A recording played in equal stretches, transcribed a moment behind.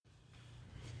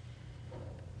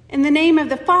In the name of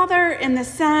the Father, and the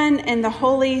Son, and the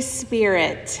Holy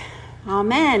Spirit.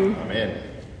 Amen. Amen.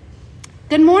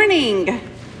 Good morning.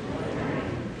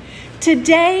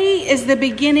 Today is the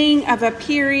beginning of a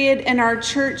period in our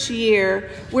church year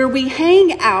where we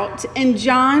hang out in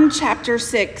John chapter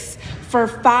 6 for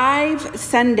 5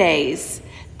 Sundays.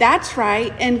 That's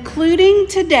right, including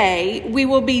today, we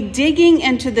will be digging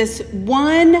into this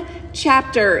one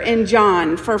chapter in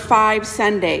John for 5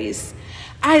 Sundays.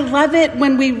 I love it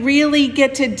when we really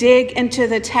get to dig into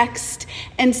the text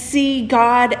and see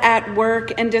God at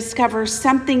work and discover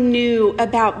something new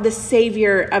about the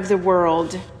Savior of the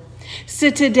world. So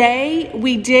today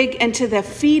we dig into the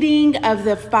feeding of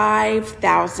the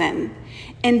 5,000.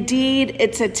 Indeed,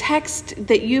 it's a text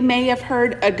that you may have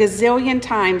heard a gazillion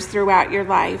times throughout your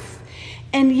life.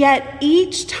 And yet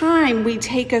each time we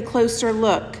take a closer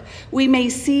look, we may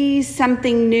see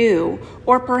something new,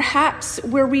 or perhaps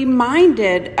we're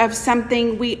reminded of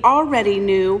something we already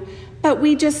knew, but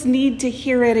we just need to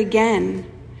hear it again.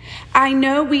 I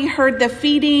know we heard the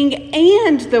feeding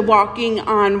and the walking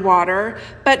on water,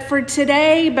 but for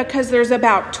today, because there's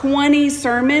about 20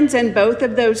 sermons in both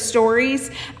of those stories,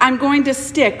 I'm going to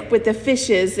stick with the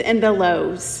fishes and the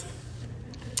loaves.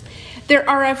 There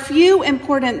are a few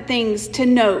important things to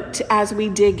note as we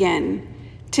dig in.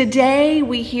 Today,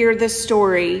 we hear the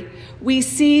story. We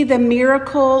see the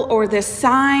miracle or the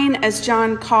sign, as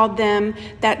John called them,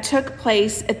 that took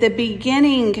place at the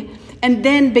beginning. And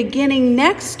then beginning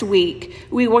next week,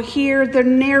 we will hear the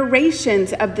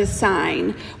narrations of the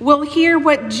sign. We'll hear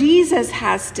what Jesus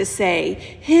has to say,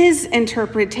 his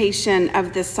interpretation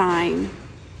of the sign.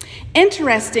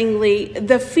 Interestingly,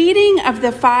 the feeding of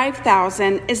the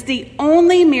 5,000 is the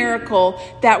only miracle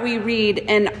that we read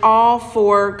in all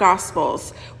 4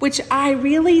 Gospels, which I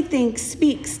really think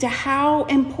speaks to how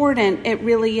important it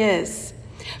really is.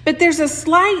 But there's a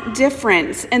slight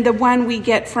difference in the one we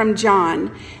get from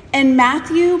John. In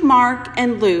Matthew, Mark,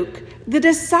 and Luke, the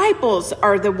disciples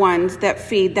are the ones that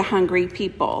feed the hungry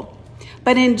people.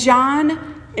 But in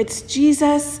John, it's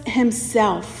Jesus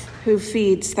himself who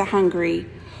feeds the hungry.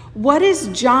 What is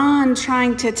John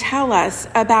trying to tell us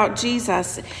about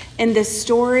Jesus in this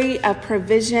story of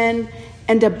provision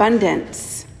and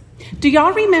abundance? Do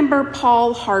y'all remember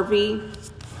Paul Harvey?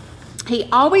 He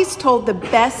always told the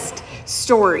best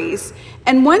stories.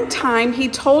 And one time he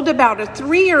told about a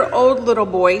 3-year-old little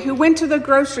boy who went to the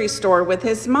grocery store with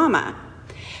his mama.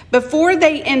 Before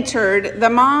they entered, the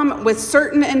mom, with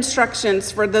certain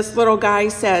instructions for this little guy,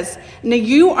 says, "Now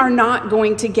you are not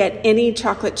going to get any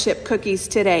chocolate chip cookies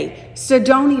today, so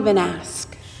don't even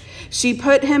ask." She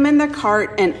put him in the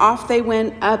cart and off they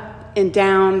went up and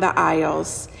down the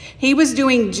aisles. He was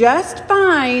doing just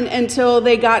fine until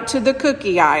they got to the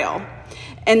cookie aisle.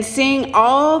 And seeing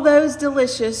all those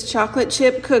delicious chocolate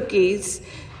chip cookies,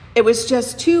 it was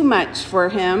just too much for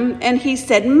him. And he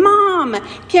said, "Mom,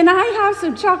 can I have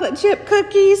some chocolate chip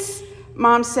cookies?"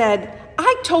 Mom said,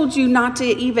 "I told you not to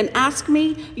even ask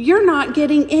me. You're not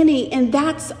getting any." And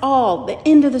that's all, the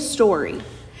end of the story.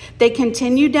 They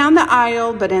continued down the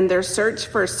aisle, but in their search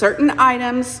for certain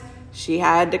items, she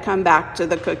had to come back to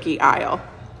the cookie aisle.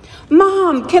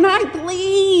 "Mom, can I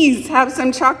please have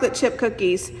some chocolate chip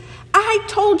cookies?" "I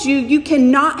told you you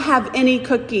cannot have any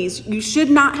cookies. You should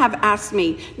not have asked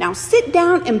me. Now sit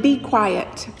down and be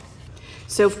quiet."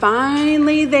 So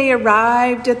finally they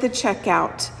arrived at the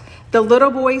checkout. The little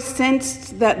boy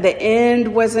sensed that the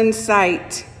end was in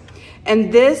sight,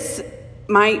 and this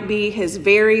might be his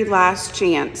very last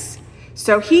chance.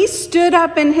 So he stood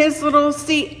up in his little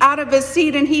seat, out of his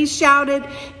seat, and he shouted,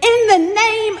 "In the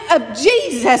name of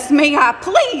Jesus, may I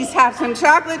please have some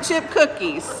chocolate chip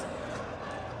cookies?"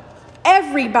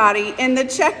 Everybody in the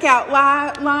checkout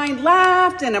line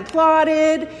laughed and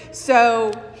applauded.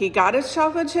 So he got his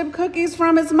chocolate chip cookies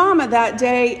from his mama that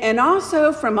day, and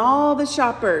also from all the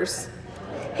shoppers.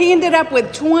 He ended up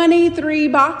with 23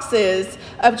 boxes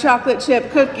of chocolate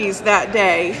chip cookies that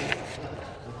day.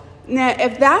 Now,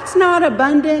 if that's not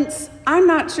abundance, I'm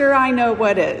not sure I know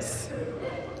what is.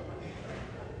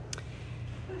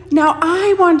 Now,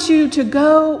 I want you to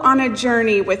go on a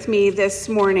journey with me this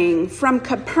morning from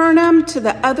Capernaum to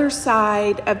the other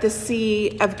side of the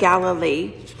Sea of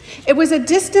Galilee. It was a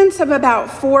distance of about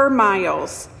 4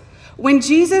 miles. When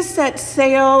Jesus set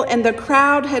sail and the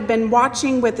crowd had been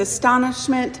watching with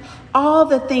astonishment all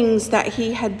the things that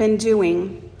he had been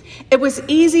doing, it was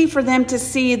easy for them to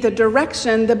see the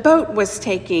direction the boat was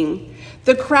taking.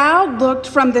 The crowd looked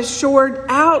from the shore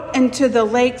out into the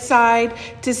lakeside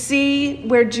to see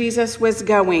where Jesus was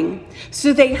going.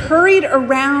 So they hurried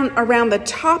around the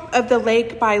top of the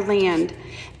lake by land.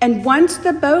 And once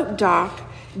the boat docked,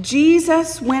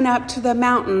 Jesus went up to the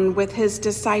mountain with his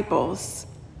disciples.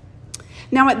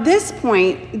 Now at this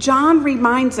point, John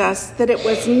reminds us that it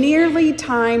was nearly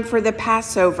time for the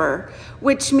Passover,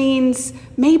 which means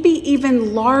maybe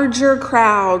even larger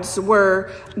crowds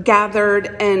were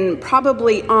gathered and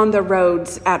probably on the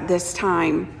roads at this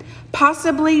time.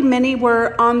 Possibly many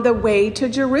were on the way to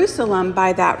Jerusalem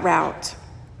by that route.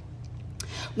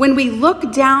 When we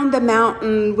look down the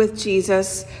mountain with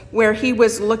Jesus, where he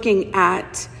was looking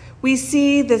at, we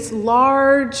see this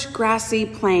large grassy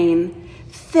plain,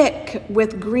 thick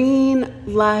with green,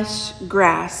 lush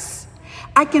grass.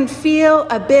 I can feel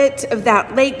a bit of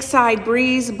that lakeside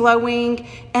breeze blowing,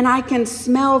 and I can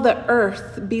smell the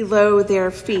earth below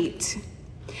their feet.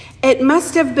 It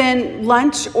must have been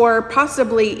lunch or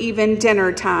possibly even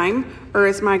dinner time, or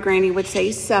as my granny would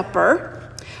say, supper,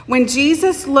 when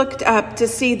Jesus looked up to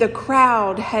see the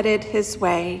crowd headed his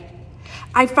way.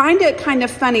 I find it kind of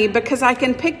funny because I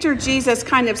can picture Jesus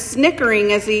kind of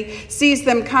snickering as he sees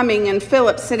them coming and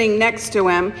Philip sitting next to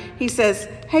him. He says,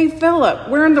 "Hey, Philip,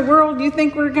 where in the world do you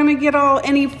think we're going to get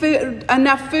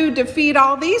enough food to feed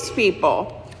all these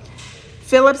people?"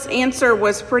 Philip's answer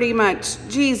was pretty much,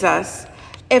 "Jesus,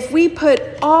 if we put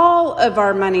all of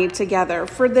our money together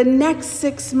for the next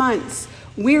 6 months,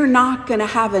 we're not going to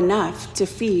have enough to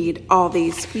feed all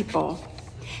these people."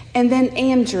 And then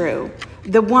Andrew,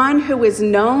 the one who is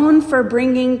known for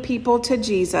bringing people to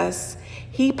Jesus,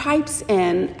 he pipes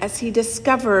in as he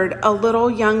discovered a little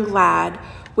young lad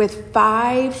with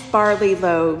 5 barley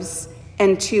loaves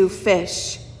and 2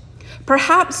 fish.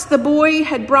 Perhaps the boy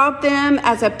had brought them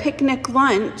as a picnic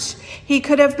lunch. He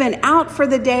could have been out for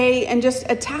the day and just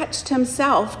attached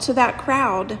himself to that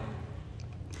crowd.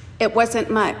 It wasn't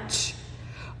much.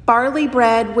 Barley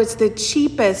bread was the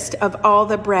cheapest of all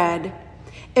the bread.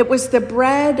 It was the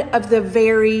bread of the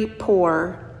very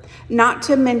poor, not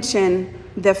to mention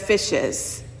the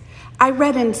fishes. I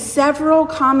read in several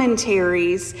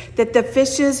commentaries that the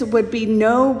fishes would be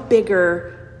no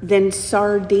bigger than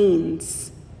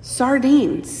sardines.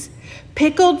 Sardines.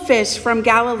 Pickled fish from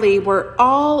Galilee were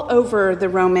all over the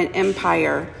Roman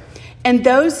Empire. In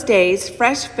those days,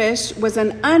 fresh fish was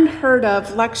an unheard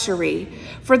of luxury,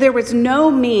 for there was no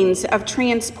means of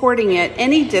transporting it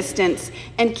any distance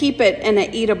and keep it in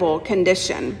an eatable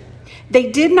condition. They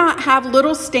did not have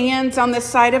little stands on the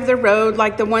side of the road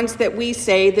like the ones that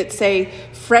say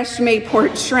fresh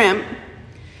Mayport shrimp.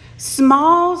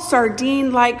 Small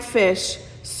sardine-like fish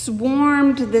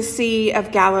swarmed the Sea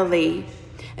of Galilee,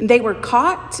 and they were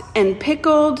caught and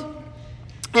pickled.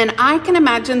 And I can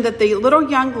imagine that the little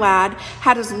young lad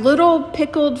had his little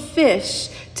pickled fish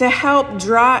to help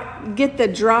get the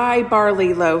dry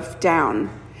barley loaf down.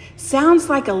 Sounds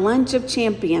like a lunch of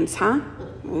champions, huh?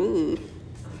 Ooh.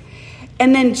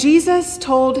 And then Jesus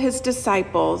told his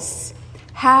disciples,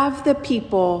 "Have the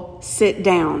people sit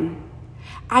down."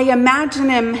 I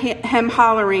imagine him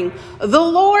hollering, "The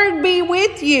Lord be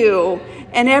with you."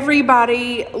 And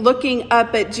everybody looking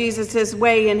up at Jesus'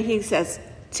 way, and he says,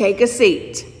 "Take a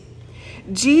seat."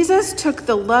 Jesus took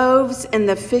the loaves and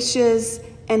the fishes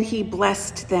and he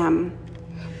blessed them.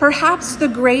 Perhaps the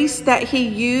grace that he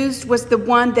used was the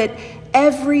one that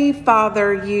every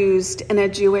father used in a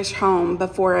Jewish home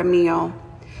before a meal.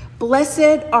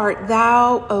 "Blessed art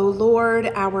thou, O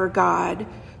Lord our God,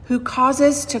 who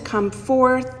causes to come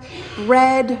forth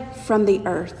bread from the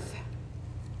earth."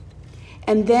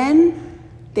 And then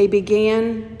they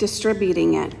began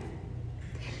distributing it.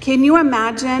 Can you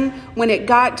imagine when it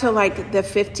got to like the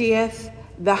 50th,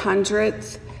 the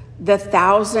 100th, the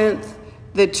 1000th,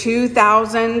 the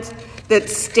 2000th, that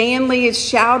Stanley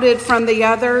shouted from the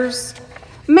others,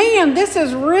 "Man, this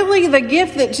is really the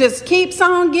gift that just keeps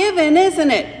on giving,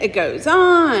 isn't it?" It goes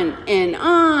on and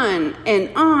on and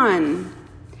on.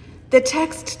 The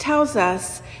text tells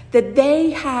us that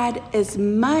they had as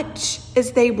much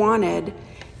as they wanted.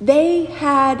 They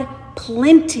had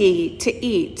plenty to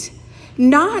eat.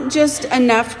 Not just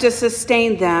enough to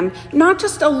sustain them, not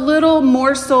just a little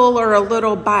morsel or a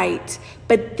little bite,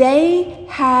 but they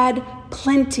had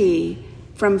plenty,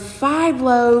 from 5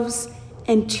 loaves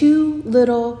and 2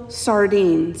 little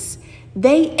sardines.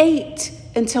 They ate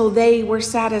until they were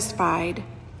satisfied.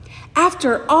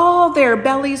 After all their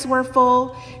bellies were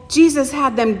full, Jesus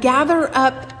had them gather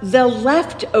up the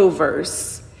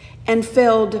leftovers and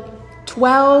filled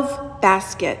 12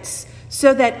 baskets,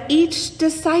 so that each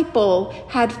disciple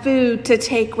had food to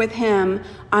take with him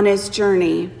on his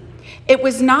journey. It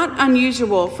was not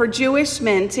unusual for Jewish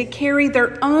men to carry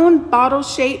their own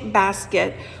bottle-shaped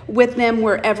basket with them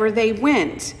wherever they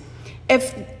went.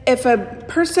 If a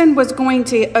person was going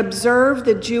to observe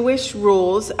the Jewish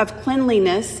rules of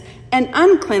cleanliness and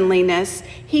uncleanliness,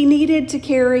 he needed to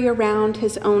carry around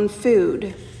his own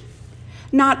food.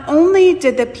 Not only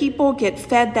did the people get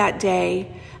fed that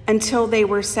day until they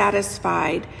were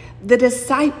satisfied, the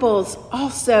disciples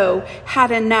also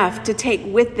had enough to take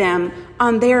with them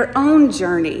on their own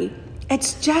journey.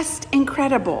 It's just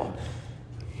incredible.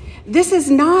 This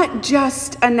is not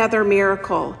just another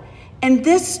miracle. In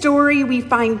this story, we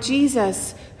find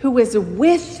Jesus who is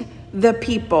with the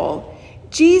people.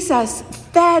 Jesus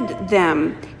fed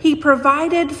them. He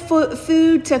provided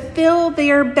food to fill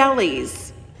their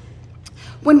bellies.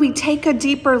 When we take a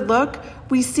deeper look,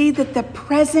 we see that the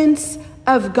presence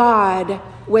of God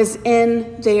was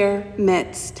in their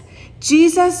midst.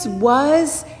 Jesus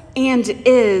was and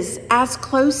is as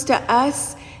close to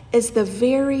us as the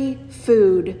very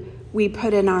food we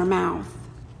put in our mouth.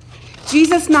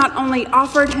 Jesus not only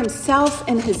offered himself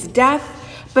in his death,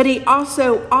 but he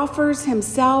also offers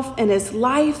himself in his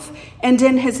life and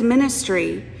in his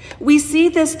ministry. We see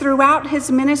this throughout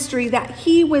his ministry that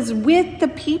he was with the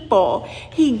people.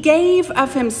 He gave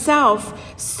of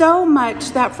himself so much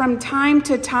that from time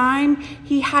to time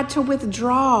he had to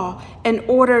withdraw in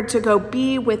order to go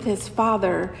be with his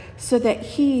Father so that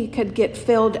he could get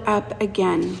filled up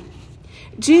again.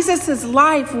 Jesus'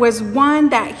 life was one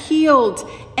that healed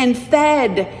and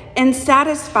fed and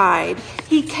satisfied.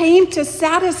 He came to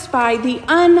satisfy the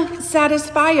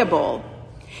unsatisfiable.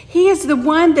 He is the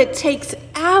one that takes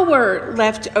our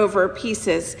leftover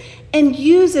pieces and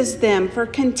uses them for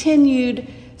continued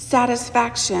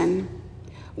satisfaction.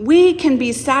 We can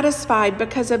be satisfied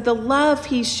because of the love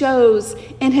he shows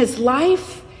in his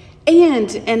life and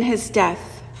in his death.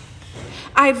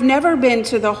 I've never been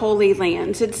to the Holy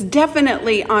Land. It's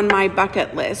definitely on my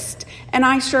bucket list, and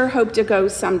I sure hope to go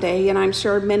someday, and I'm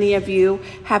sure many of you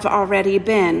have already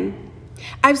been.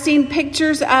 I've seen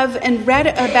pictures of and read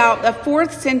about a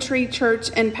 4th century church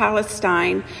in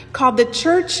Palestine called the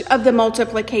Church of the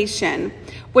Multiplication,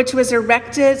 which was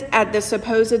erected at the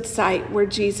supposed site where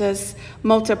Jesus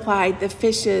multiplied the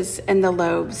fishes and the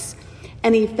loaves,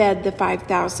 and he fed the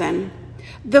 5,000.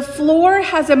 The floor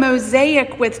has a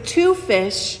mosaic with 2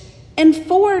 fish and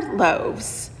 4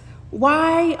 loaves.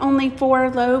 Why only 4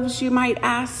 loaves, you might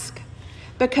ask?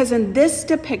 Because in this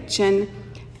depiction,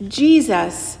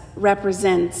 Jesus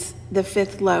represents the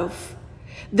 5th loaf,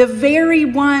 the very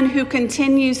one who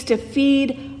continues to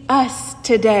feed us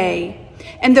today,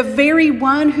 and the very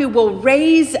one who will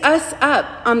raise us up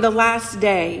on the last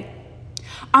day.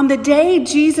 On the day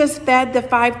Jesus fed the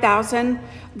 5,000,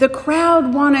 the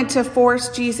crowd wanted to force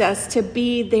Jesus to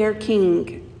be their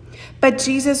king. But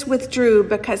Jesus withdrew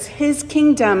because his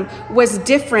kingdom was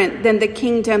different than the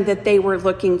kingdom that they were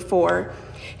looking for.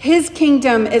 His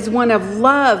kingdom is one of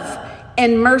love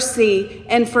and mercy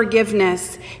and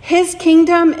forgiveness. His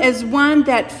kingdom is one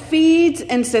that feeds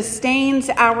and sustains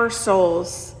our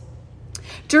souls.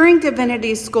 During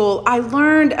divinity school, I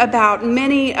learned about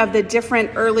many of the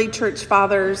different early church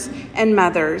fathers and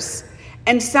mothers.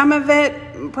 And some of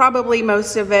it, probably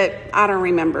most of it, I don't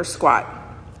remember squat.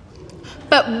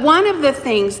 But one of the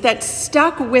things that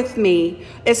stuck with me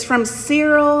is from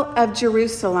Cyril of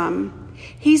Jerusalem.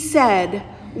 He said,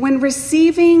 when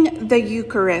receiving the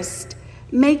Eucharist,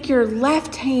 make your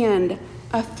left hand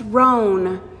a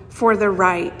throne for the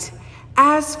right,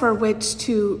 as for which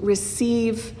to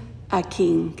receive a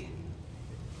king.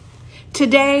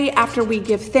 Today, after we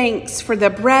give thanks for the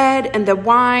bread and the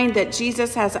wine that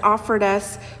Jesus has offered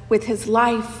us with his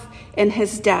life and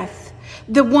his death,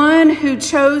 the one who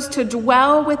chose to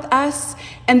dwell with us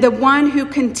and the one who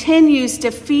continues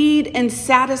to feed and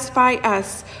satisfy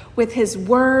us with his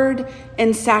word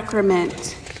and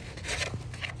sacrament,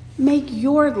 make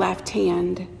your left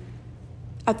hand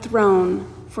a throne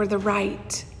for the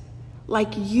right,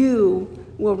 like you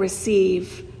will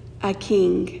receive a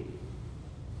king.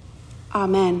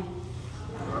 Amen.